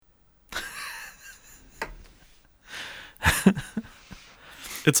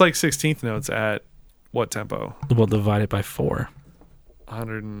It's like 16th notes at what tempo? We'll divide it by 4.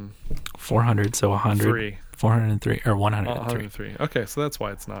 400, so 100. 403 or 103. 103. Okay, so that's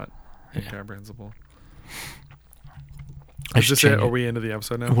why it's not incomprehensible. I Is should this it? change Are it. we into the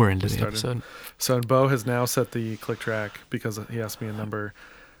episode now? We're into We the started. episode. So Bo has now set the click track because he asked me a number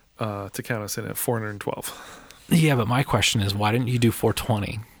to count us in at 412. Yeah, but my question is, why didn't you do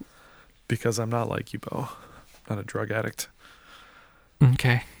 420? Because I'm not like you, Bo. I'm not a drug addict.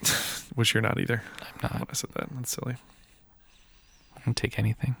 Okay. Which you're not either. I'm not. When I said that, that's silly. I don't take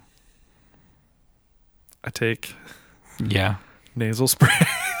anything. I take Yeah. nasal spray,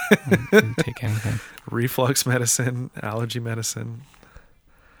 I don't take anything. reflux medicine, allergy medicine.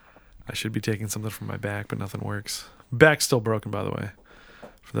 I should be taking something from my back, but nothing works. Back's still broken, by the way.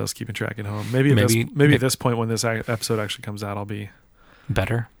 For those keeping track at home, maybe at this point when this episode actually comes out, I'll be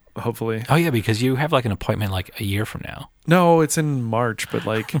Better? hopefully. Oh, yeah, because you have like an appointment like a year from now. No, it's in March, but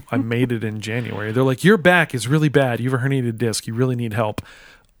like I made it in January. They're like, your back is really bad. You have a herniated disc. You really need help.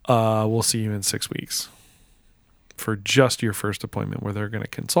 We'll see you in 6 weeks for just your first appointment where they're going to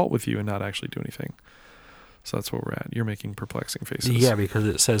consult with you and not actually do anything. So that's where we're at. You're making perplexing faces. Yeah, because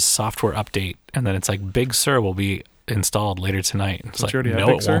it says software update, and then it's like Big Sur will be installed later tonight. It's Don't like, you already have no,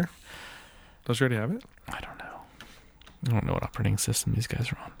 Big it Sur? won't. Don't you already have it? I don't know. I don't know what operating system these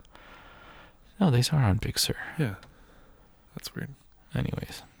guys are on. No, these are on Big Sur. Yeah. That's weird.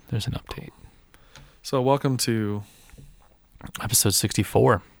 Anyways, there's an update. So welcome to... Episode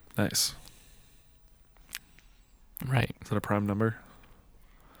 64. Nice. Right. Is that a prime number?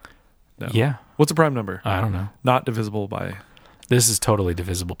 No. Yeah. What's a prime number? I don't know. Not divisible by This is totally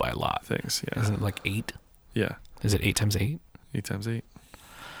divisible by a lot. things. Yeah. Isn't it like 8? Yeah. Is it 8 times 8? 8 times 8.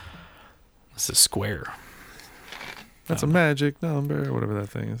 This is square. That's a magic number, whatever that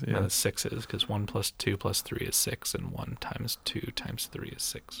thing is. Yeah, Yeah. that's 6 is, because 1 plus 2 plus 3 is 6, and 1 times 2 times 3 is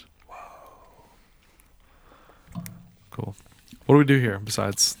 6. Cool. What do we do here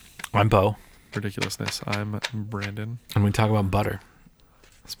besides I'm Bo, ridiculousness? I'm Brandon. and we talk about butter.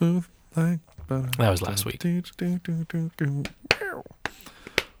 Smooth like butter. That was last week.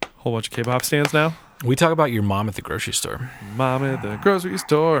 Whole bunch of K-pop stands now. We talk about your mom at the grocery store, Mom at the grocery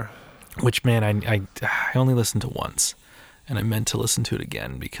store. which, man, I only listened to once, and I meant to listen to it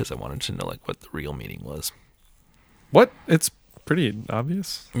again because I wanted to know like what the real meaning was. What? It's pretty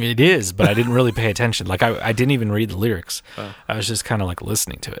obvious. It is, but I didn't really pay attention. Like I didn't even read the lyrics. Oh. I was just kind of like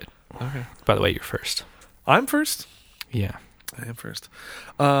listening to it. Okay. By the way, you're first. I'm first? Yeah. I am first.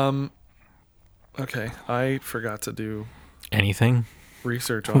 Okay. I forgot to do Anything?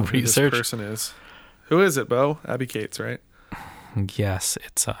 research on who this Research? person is. Who is it, Bo? Abby Cates, right? Yes,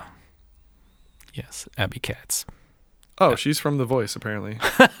 it's yes, Abby Katz. Oh, she's from The Voice, apparently.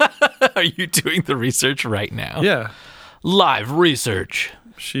 Are you doing the research right now? Yeah. Live research.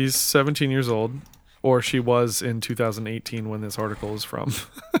 She's 17 years old, or she was in 2018 when this article is from.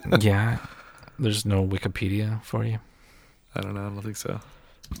 Yeah. There's no Wikipedia for you. I don't know. I don't think so.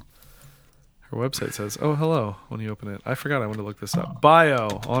 Her website says, oh, hello, when you open it. I forgot I wanted to look this up.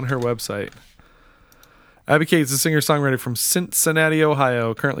 Bio on her website. Abby Cates is a singer-songwriter from Cincinnati,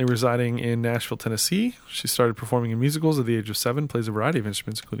 Ohio, currently residing in Nashville, Tennessee. She started performing in musicals at the age of 7, plays a variety of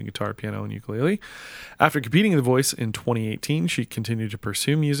instruments, including guitar, piano, and ukulele. After competing in The Voice in 2018, she continued to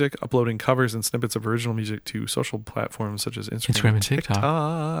pursue music, uploading covers and snippets of original music to social platforms such as Instagram and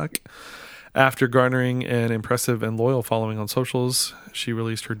TikTok. After garnering an impressive and loyal following on socials, she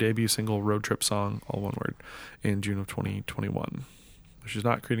released her debut single, Road Trip Song, all one word, in June of 2021. She's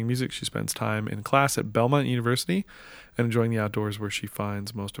not creating music. She spends time in class at Belmont University and enjoying the outdoors where she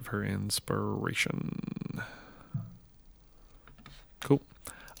finds most of her inspiration. Cool.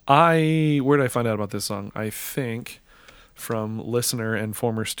 Where did I find out about this song? I think from listener and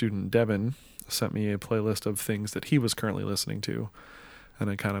former student Devin sent me a playlist of things that he was currently listening to,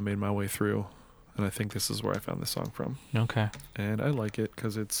 and I kind of made my way through, and I think this is where I found this song from. Okay. And I like it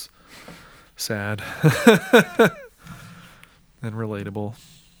because it's sad and relatable.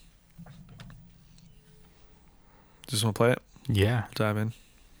 Just want to play it? Yeah. Dive in.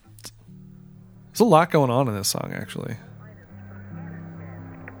 There's a lot going on in this song, actually.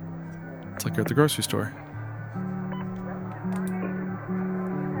 It's like you're at the grocery store.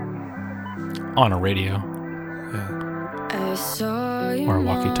 On a radio. Yeah. I saw Or your a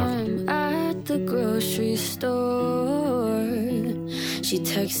walkie-talkie. mom at the grocery store. She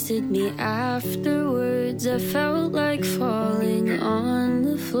texted me afterwards. I felt like falling on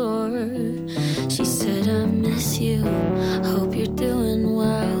the floor. She said, I miss you, hope you're doing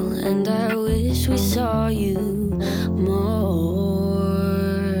well, and I wish we saw you more.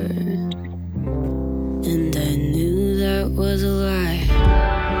 And I knew that was a lie.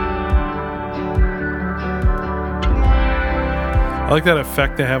 I like that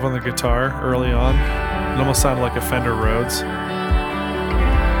effect they have on the guitar early on. It almost sounded like a Fender Rhodes.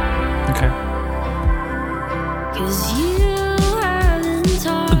 Okay. 'Cause you haven't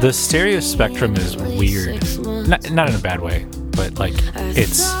talked The stereo spectrum is weird. Not in a bad way, but like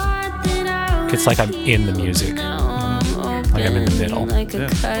it's like I'm in the music. Like I'm in the middle. Like a Yeah.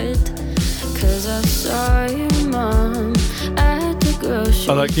 cut, 'cause I saw your mom at the grocery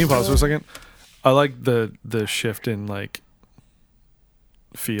I like. Can you pause for a store. second? I like the shift in like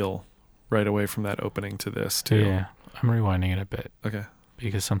feel right away from that opening to this too. Yeah. I'm rewinding it a bit Okay.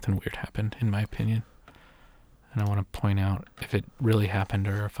 because something weird happened, in my opinion. And I want to point out if it really happened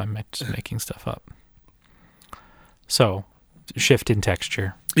or if I'm just making stuff up. So, shift in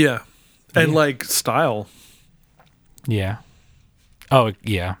texture. Yeah. And Yeah. like style. Yeah. Oh,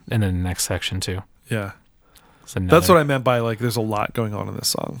 yeah. And then the next section, too. Yeah. It's another- That's what I meant by like there's a lot going on in this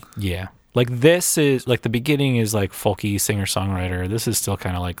song. Yeah. Like this is, like the beginning is like folky singer-songwriter. This is still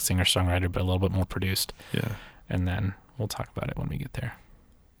kind of like singer-songwriter, but a little bit more produced. Yeah. And then we'll talk about it when we get there.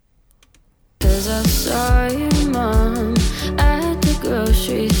 'Cause I saw your mom at the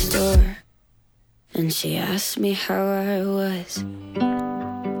grocery store, and she asked me how I was.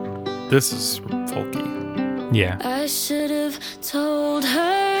 This is folky. Yeah. I should have told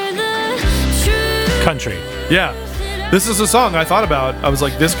her the truth. Country. Yeah. This is a song I thought about. I was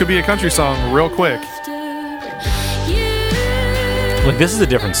like, this could be a country song real quick. Like this is a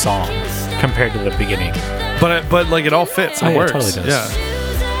different song compared to the beginning. But like it all fits. It Oh, yeah, it works. totally does. Yeah.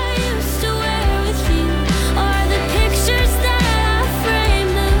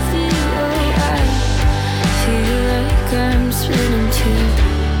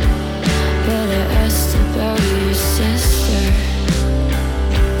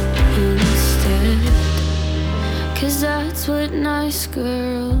 That's what nice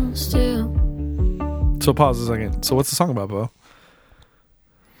girls do. So pause a second. So what's the song about, Bo?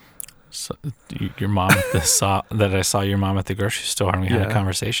 So, your mom that I saw your mom at the grocery store and we had Yeah. a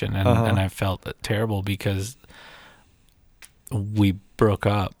conversation and, Uh-huh. and I felt terrible because we broke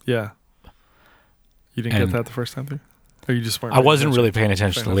up. Yeah. You didn't And- get that the first time through? Or you just weren't? I wasn't really paying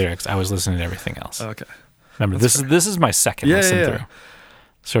attention Fair to the enough. lyrics. I was listening to everything else. Okay. Remember, this is my second Yeah, listen yeah, through. yeah.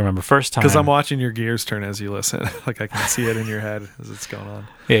 So remember, first time Because I'm watching your gears turn as you listen. Like I can see it in your head as it's going on.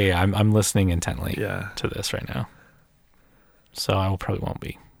 Yeah, I'm listening intently Yeah. to this right now. So I probably won't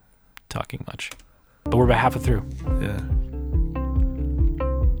be talking much. But we're about halfway through. Yeah.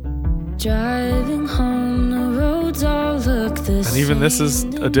 Driving home, the roads all look the And even this is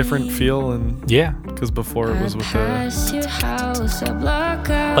same a different feel, and Yeah. because before it was with past the your house, I block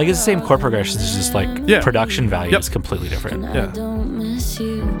out Like it's the same chord progression, it's just like Yeah. production value Yep. is completely different. And Yeah. I don't miss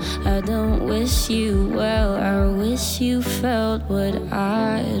you, I don't wish you well. I wish you felt what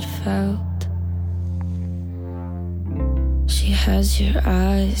I had felt. She has your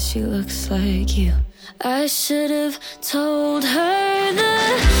eyes, she looks like you. I should have told her the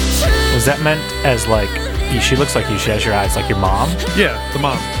truth. Was that meant as like, she looks like you, she has your eyes like your mom? yeah, the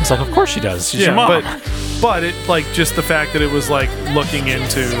mom. It's like, of course she does. She's Yeah, your mom. but it like just the fact that it was like looking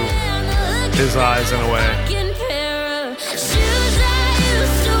into his eyes in a way.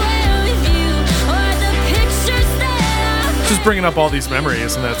 Just bringing up all these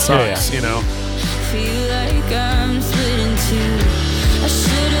memories, and that sucks, Yeah. you know. Feel like I'm split in two. I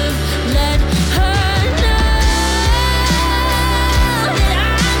should have let her know that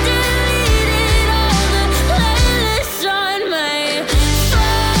I deleted all the playlists on my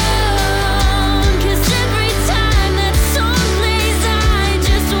phone. 'Cause every time that song plays, I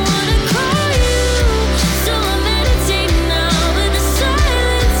just wanna call you. So I meditate now, but the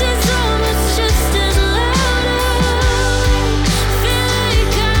silence is almost just as loud. Feel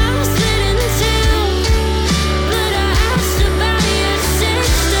like I'm split in two, but I asked about your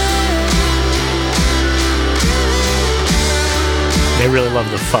sister. They really love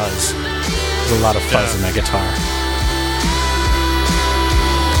the fuzz. There's a lot of fuzz Yeah. in that guitar.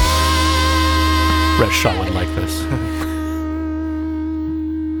 Red Shaw would like this.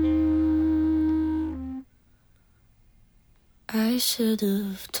 I should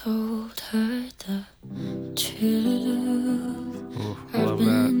have told her the truth. Ooh, I I've love that.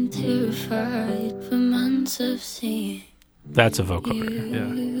 been terrified for months of seeing That's a vocoder. Yeah.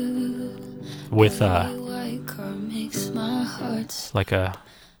 With white car makes my heart like a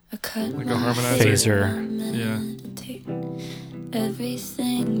cut Like a my harmonizer. phaser. Yeah. meditate.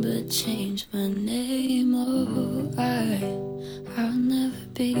 Everything but change my name. Oh, I'll never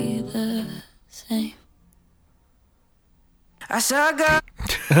be the same. I saw God.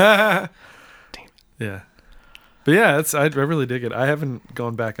 Yeah. But yeah, I really dig it. I haven't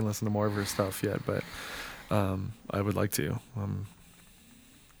gone back and listened to more of her stuff yet, but I would like to.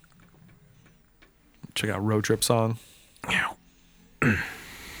 Check out Road Trip Song.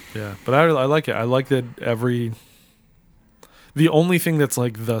 Yeah, but I like it. I like that the only thing that's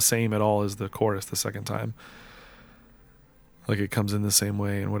like the same at all is the chorus the second time. Like it comes in the same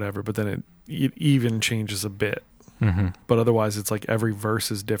way and whatever, but then it even changes a bit. Mm-hmm. But otherwise, it's like every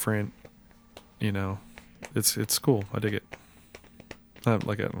verse is different. You know, it's cool. I dig it. I have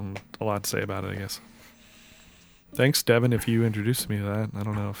like a lot to say about it, I guess. Thanks, Devin, if you introduced me to that. I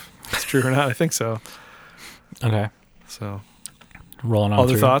don't know if it's true or not. I think so. Okay. So, rolling on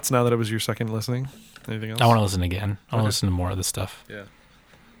other through. thoughts now that it was your second listening? Anything else? I want to listen again. I want Okay. to listen to more of the stuff. Yeah.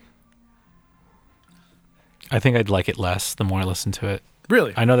 I think I'd like it less the more I listen to it.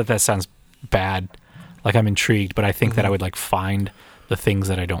 Really? I know that sounds bad. Like I'm intrigued, but I think that I would like find the things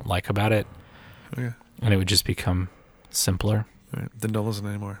that I don't like about it, Okay. and it would just become simpler. All right. Then don't listen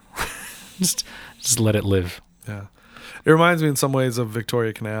anymore. Just let it live. Yeah. It reminds me in some ways of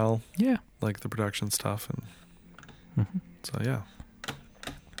Victoria Canal, Yeah. like the production stuff. And Mm-hmm. so, yeah.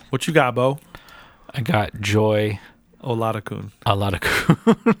 What you got, Bo? I got Joy Olatakun.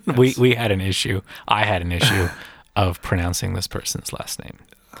 Olatakun. Yes. We had an issue. I had an issue of pronouncing this person's last name.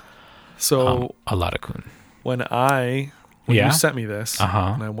 So Olatakun. when Yeah? you sent me this,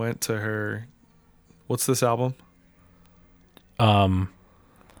 Uh-huh. and I went to her, what's this album?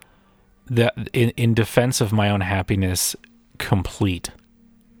 That in defense of my own happiness, complete.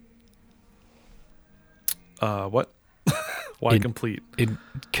 What? Why complete?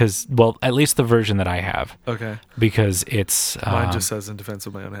 Because, well, at least the version that I have, Okay. because it's Mine just says in defense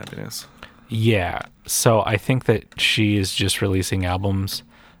of my own happiness. yeah. So I think that she is just releasing albums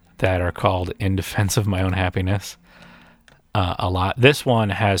that are called In Defense of My Own Happiness. A lot. This one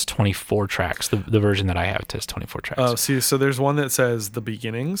has 24 tracks. The version that I have has 24 tracks. Oh, see, so there's one that says the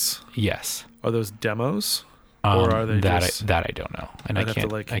beginnings. Yes. Are those demos? Or are they that just I don't know, and I'd have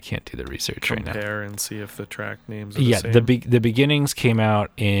to, I can't do the research right now. compare and see if the track names are Yeah, the same? the beginnings came out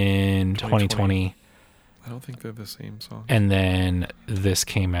in 2020, I don't think they're the same song. and then this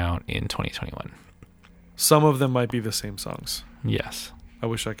came out in 2021. Some of them might be the same songs. Yes, I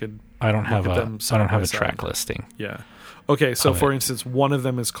wish I could. I don't have Look at them I side don't have by a track side. listing. Yeah. Okay, so Of for it. instance, one of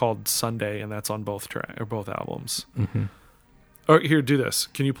them is called Sunday, and that's on both both albums. Hmm. Or here, do this.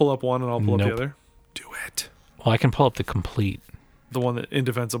 Can you pull up one, and I'll pull up Nope. the other? Do it. Well, I can pull up the complete. The one that In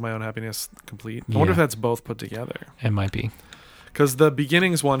Defense of My Own Happiness complete. I wonder if Yeah. that's both put together. It might be. Because the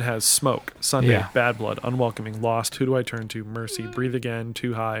beginnings one has Smoke, Sunday, Yeah. Bad Blood, Unwelcoming, Lost, Who Do I Turn To, Mercy, Breathe Again,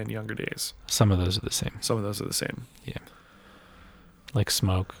 Too High, and Younger Days. Some of those are the same, Some of those are the same. like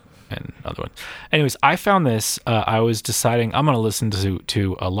Smoke and other ones. Anyways, I found this. I was deciding I'm going to listen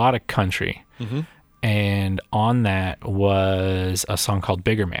to a lot of country, Mm-hmm. and on that was a song called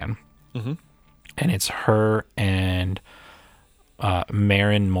Bigger Man. Mm-hmm. And it's her and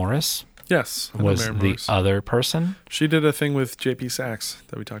Maren Morris Yes. I know was Maren the Morris. other person. She did a thing with JP Sachs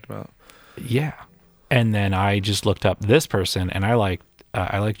that we talked about. Yeah. And then I just looked up this person, and I like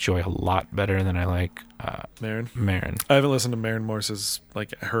Joy a lot better than I like Maren. Maren. I haven't listened to Maren Morris's,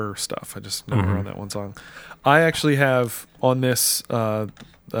 like, her stuff. I just know her Mhm. on that one song. I actually have on this In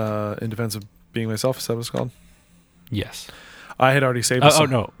Defense of Being Myself, is that what it's called? Yes. I had already saved a Oh song.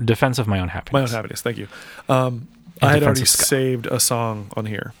 no, Defense of My Own Happiness. My Own Happiness, thank you. I had Defense already of Ska. saved a song on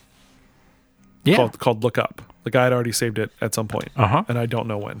here Yeah. called Look Up. Like, I had already saved it at some point, Uh-huh. and I don't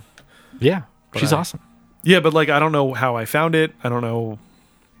know when. Yeah. But She's awesome. Yeah, but, like, I don't know how I found it. I don't know,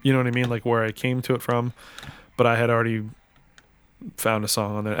 you know what I mean? Like, where I came to it from. But I had already found a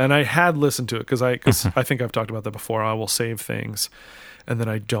song on there. And I had listened to it because I think I've talked about that before. I will save things, and then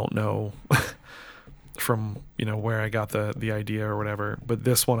I don't know from, you know, where I got the idea or whatever. But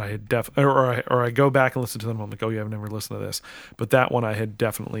this one I had or I go back and listen to them. I'm like, oh, yeah, I've never listened to this. But that one I had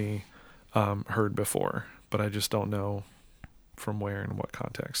definitely heard before. But I just don't know from where and what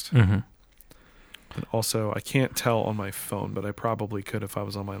context. Mm-hmm. And also, I can't tell on my phone, but I probably could if I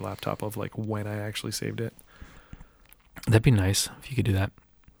was on my laptop of like when I actually saved it. That'd be nice if you could do that.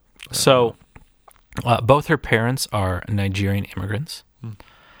 So, both her parents are Nigerian immigrants. Hmm.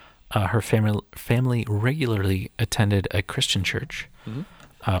 Her family regularly attended a Christian church, Mhm.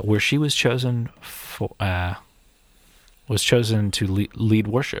 where she was chosen to lead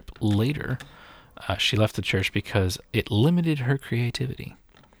worship. Later, she left the church because it limited her creativity,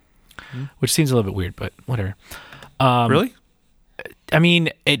 which seems a little bit weird, but whatever. Really? I mean,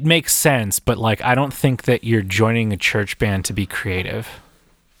 it makes sense, but like, I don't think that you're joining a church band to be creative.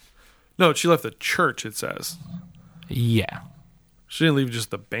 No, she left the church, it says. Yeah. She didn't leave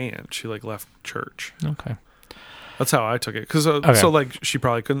just the band. She like left church. Okay. That's how I took it. Because so like she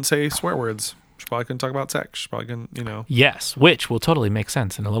probably couldn't say swear words. She probably couldn't talk about sex. She probably couldn't, you know. Yes, which will totally make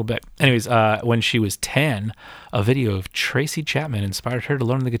sense in a little bit. Anyways, when she was 10, a video of Tracy Chapman inspired her to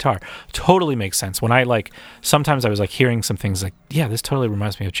learn the guitar. Totally makes sense. When I sometimes I was like hearing some things like, yeah, this totally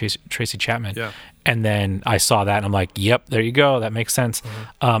reminds me of Tracy Chapman. Yeah. And then I saw that and I'm like, yep, there you go. That makes sense.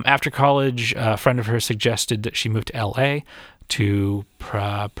 Mm-hmm. After college, a friend of hers suggested that she move to LA to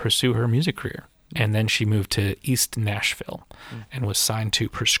pursue her music career. And then she moved to East Nashville and was signed to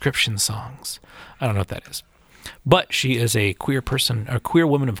Prescription Songs. I don't know what that is. But she is a queer person, a queer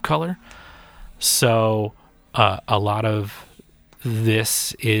woman of color. So a lot of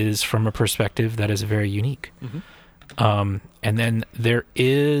this is from a perspective that is very unique. Mm-hmm. And then there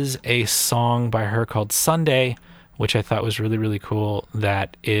is a song by her called Sunday, which I thought was really, really cool.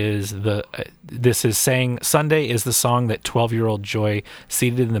 That is this is saying Sunday is the song that 12-year-old Joy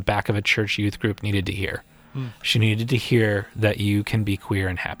seated in the back of a church youth group needed to hear. She needed to hear that you can be queer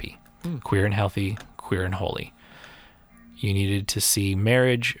and happy, queer and healthy, queer and holy. You needed to see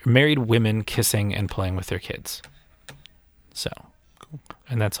married women kissing and playing with their kids. So, cool.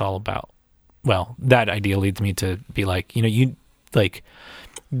 And that's all about, well, that idea leads me to be like, you know, you like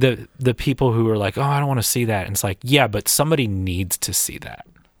the people who are like, oh, I don't want to see that. And it's like, yeah, but somebody needs to see that.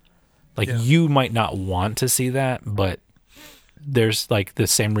 Like you might not want to see that, but there's like the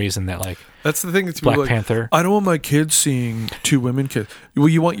same reason that like that's the thing. It's Black like, Panther. I don't want my kids seeing two women kiss. Well,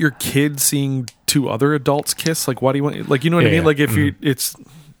 you want your kid seeing two other adults kiss? Like, why do you want? Like, you know what I mean? Like, if you, it's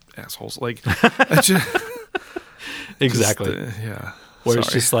assholes. Like, exactly. Yeah. Where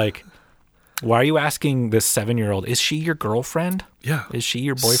it's just like, why are you asking this 7-year-old? Is she your girlfriend? Yeah. Is she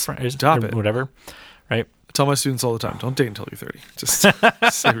your boyfriend? Stop it. Whatever. Right. I tell my students all the time, don't date until you're 30. Just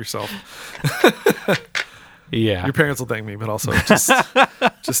save yourself. Yeah. Your parents will thank me, but also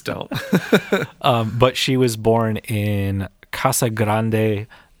just don't. But she was born in Casa Grande,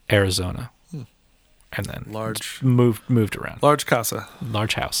 Arizona. And then moved around. Large casa.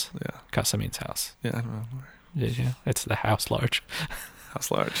 Large house. Yeah. Casa means house. Yeah, I don't know. Did you? It's the house large.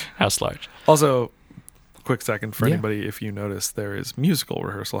 House large. House large. Also, quick second for anybody, if you notice, there is musical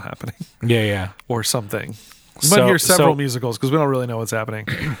rehearsal happening. Yeah. Or something. You might hear several musicals because we don't really know what's happening.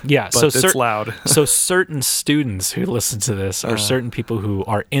 Yeah, but it's loud. So certain students who listen to this or certain people who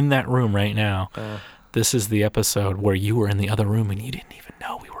are in that room right now, this is the episode where you were in the other room and you didn't even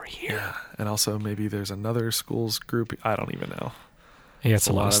know we were here. Yeah, and also maybe there's another school's group. I don't even know. Yeah, it's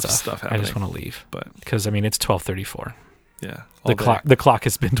a lot of stuff happening. I just want to leave, but because I mean it's 12:34. Yeah, the clock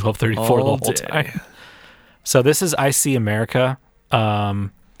has been 12:34 the whole time. So this is I See America.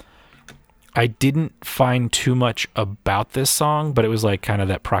 I didn't find too much about this song, but it was like kind of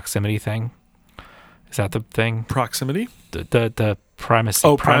that proximity thing. Is that the thing? Proximity? The primacy.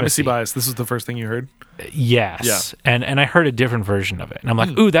 Oh, primacy bias. This is the first thing you heard? Yes. Yeah. And I heard a different version of it. And I'm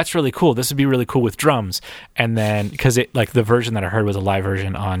like, ooh, that's really cool. This would be really cool with drums. And then, because it like the version that I heard was a live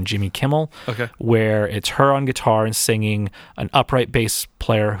version on Jimmy Kimmel, where it's her on guitar and singing, an upright bass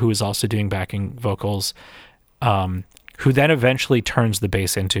player who is also doing backing vocals, who then eventually turns the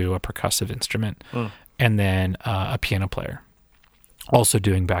bass into a percussive instrument, and then a piano player also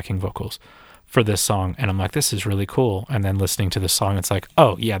doing backing vocals for this song. And I'm like, this is really cool. And then listening to the song, it's like,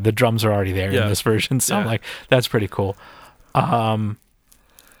 oh yeah, the drums are already there in this version. So I'm like, that's pretty cool. After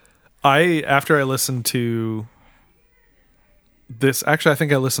I listened to this, actually, I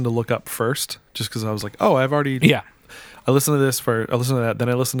think I listened to Look Up first, just because I was like, oh, I listened to this first. I listened to that. Then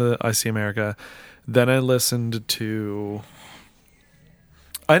I listened to I See America. Then I listened to...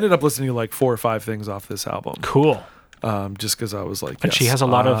 I ended up listening to like 4 or 5 things off this album. Cool. Just because I was like, but she has a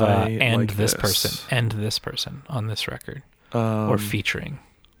lot of and like this person on this record, or featuring.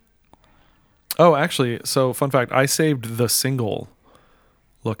 Oh, actually, so fun fact, I saved the single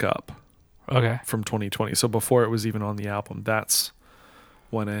Look Up from 2020. So before it was even on the album, that's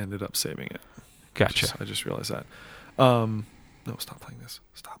when I ended up saving it. Gotcha. I just realized that. No, stop playing this.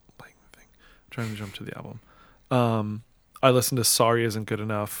 Stop playing the thing. I'm trying to jump to the album. I listened to Sorry Isn't Good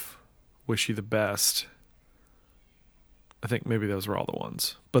Enough, Wish You the Best. I think maybe those were all the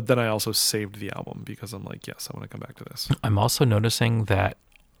ones. But then I also saved the album because I'm like, yes, I want to come back to this. I'm also noticing that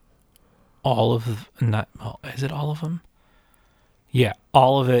is it all of them? Yeah,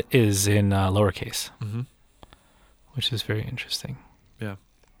 all of it is in lowercase, which is very interesting. Yeah.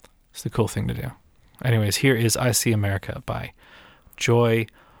 It's the cool thing to do. Anyways, here is I See America by Joy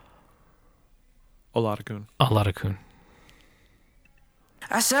Oladokun.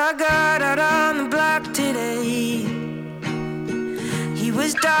 I saw God out on the block today. He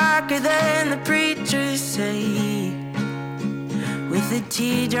was darker than the preachers say, with a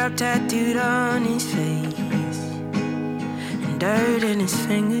teardrop tattooed on his face. dirt in his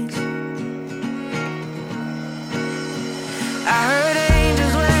fingers. I heard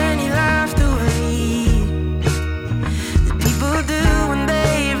angels when he laughed away. The people do when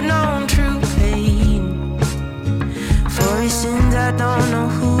they've known true pain. For his sins I don't know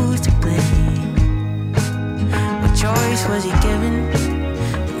who's to blame. What choice was he given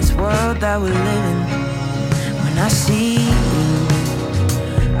in this world that we're living? When I see you,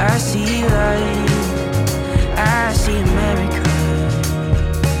 I see light, I see America.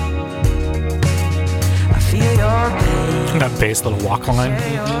 I feel your pain. That bass little walk line.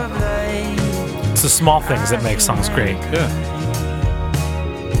 It's the small things that make songs great. Yeah.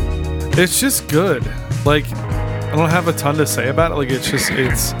 It's just good. Like, I don't have a ton to say about it. Like,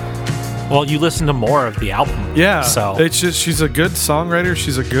 it's Well, you listen to more of the album. yeah. So it's just, she's a good songwriter.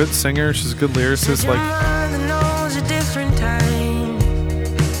 She's a good singer. She's a good lyricist. Your Like, mother knows a different time.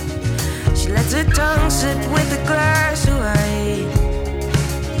 She lets her tongue sit with a glass of wine.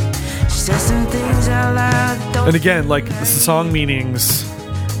 She says some things out loud that don't. and again, like, the song meanings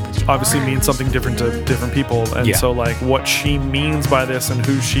obviously mean something different to different people. And Yeah. so, like, what she means by this and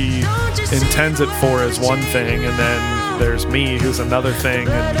who she intends it for is one thing. And then there's me, who's another thing.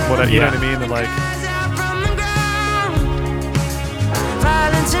 And what, you know what I mean? And, like, Rise out from the ground.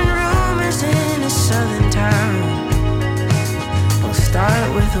 Violence and rumors in a southern town. We'll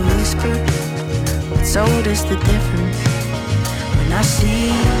start with a whisper, but so does the difference. When I see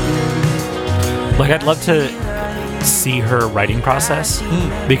you, like, I'd love to see her writing process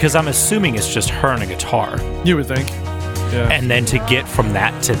because I'm assuming it's just her and a guitar. you would think. Yeah. And then to get from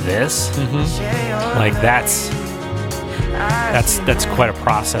that to this, like that's quite a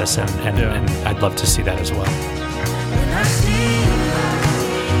process, and Yeah. and I'd love to see that as well. when I see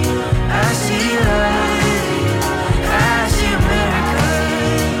you, I see light, I see America.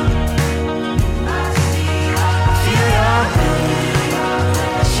 I feel your pain,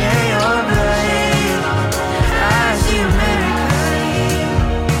 I share your blood. I see America.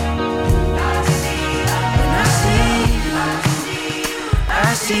 When I see you,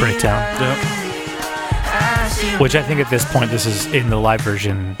 I see Breakdown. Yep. I see Which I think at this point, this is in the live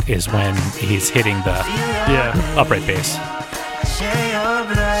version, is when he's hitting the Yeah. upright bass. share your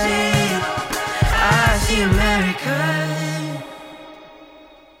blood. I see America.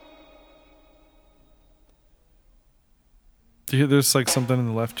 Do you hear there's like something in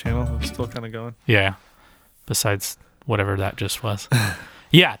the left channel that's still kind of going? Yeah. Besides whatever that just was.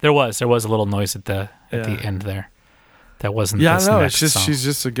 Yeah, there was a little noise at the Yeah. end there. That wasn't. Yeah, this no, next it's just song. she's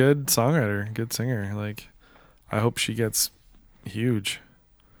just a good songwriter, good singer. Like, I hope she gets huge.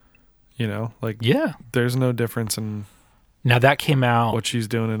 You know, like, Yeah. there's no difference in Now that came out. what she's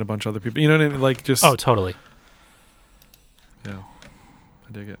doing in a bunch of other people. You know what I mean? Like, just Oh, totally. yeah,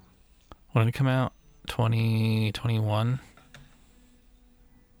 I dig it. When did it come out? 2021.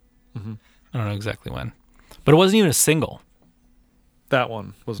 Mhm. I don't know exactly when, but it wasn't even a single. That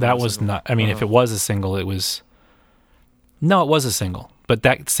one was That not a was single. not. I mean, if Uh-huh. it was a single, it was. No, it was a single, but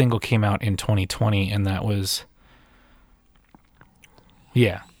that single came out in 2020, and that was.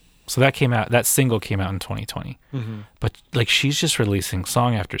 Yeah, so that came out. That single came out in 2020, Mhm. but like she's just releasing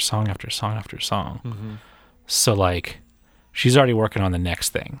song after song after song after song. Mhm. So like, she's already working on the next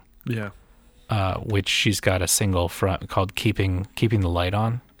thing, Yeah. which she's got a single called "Keeping the Light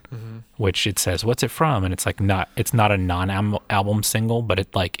On." Which it says, what's it from? And it's like it's not a non-album single, but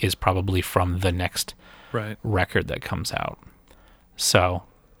it like is probably from the next Right. record that comes out. So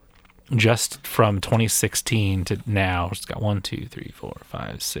just from 2016 to now, it's got 1, 2, 3, 4,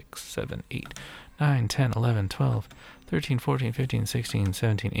 5, 6, 7, 8, 9, 10, 11, 12, 13, 14, 15, 16,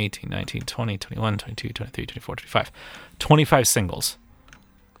 17, 18, 19, 20, 21, 22, 23, 24, 25. 25 singles.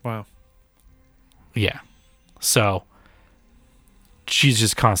 Wow. Yeah. So she's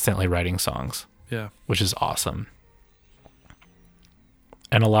just constantly writing songs, Yeah. which is awesome.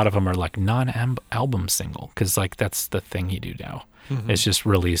 And a lot of them are like non-album single, because like that's the thing you do now. It's just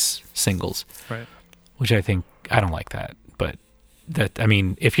release singles, Right. which I think I don't like that. But that, I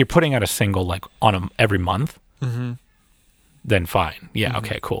mean, if you're putting out a single like on every month, then fine. Yeah,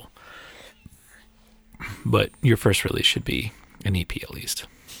 okay, cool. But your first release should be an EP at least.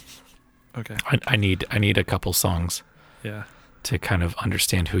 Okay. I need a couple songs Yeah. to kind of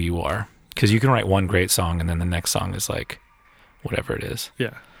understand who you are, because you can write one great song and then the next song is like whatever it is.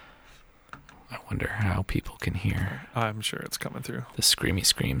 Yeah. I wonder how people can hear I'm sure it's coming through. the screamy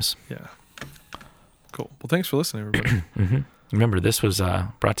screams. Yeah. Cool. Well, thanks for listening, everybody. Remember, this was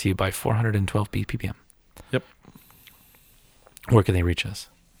brought to you by 412 BPM. Yep. Where can they reach us?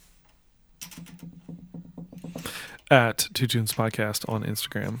 At Two Tunes Podcast on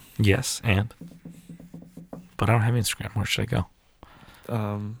Instagram. Yes, and But I don't have Instagram. Where should I go?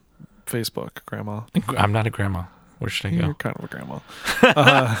 Facebook, grandma. I'm not a grandma. Where should I go? You're kind of a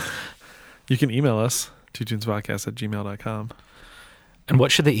grandma. You can email us, twotunespodcast@gmail.com. And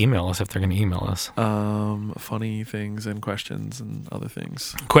what should they email us if they're going to email us? Funny things and questions and other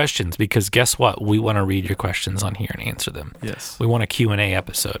things. Questions, because guess what? We want to read your questions on here and answer them. Yes. We want a Q&A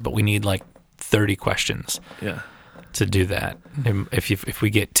episode, but we need like 30 questions Yeah. to do that. And if we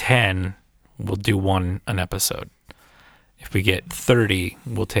get 10, we'll do an episode. If we get 30,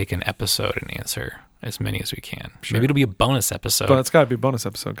 we'll take an episode and answer as many as we can. Sure. Maybe it'll be a bonus episode. But it's got to be a bonus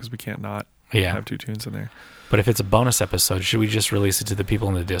episode because we can't not Yeah. have 2 tunes in there. But if it's a bonus episode, should we just release it to the people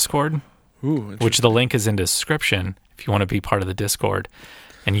in the Discord? Ooh, Which the link is in the description if you want to be part of the Discord.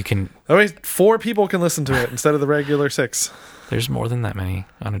 And you can... that way 4 people can listen to it instead of the regular 6. There's more than that many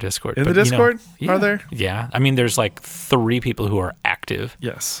on a Discord. In the But, Discord? yeah, Are there? Yeah. I mean, there's like 3 people who are active.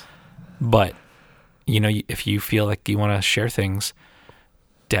 Yes. But, if you feel like you want to share things,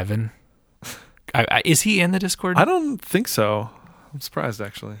 Devin... is he in the Discord? I don't think so. I'm surprised,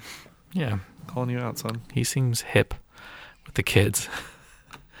 actually. Yeah. Calling you out, son. He seems hip with the kids.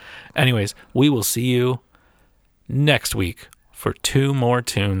 Anyways, we will see you next week for 2 more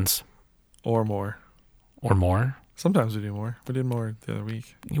tunes. Or more. Or more. Sometimes we do more. We did more the other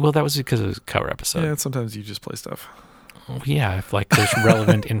week. Well, that was because it was a cover episode. Yeah, sometimes you just play stuff. Yeah, if like there's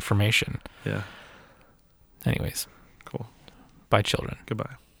relevant information. Yeah. Anyways. Cool. Bye, children.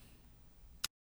 Goodbye.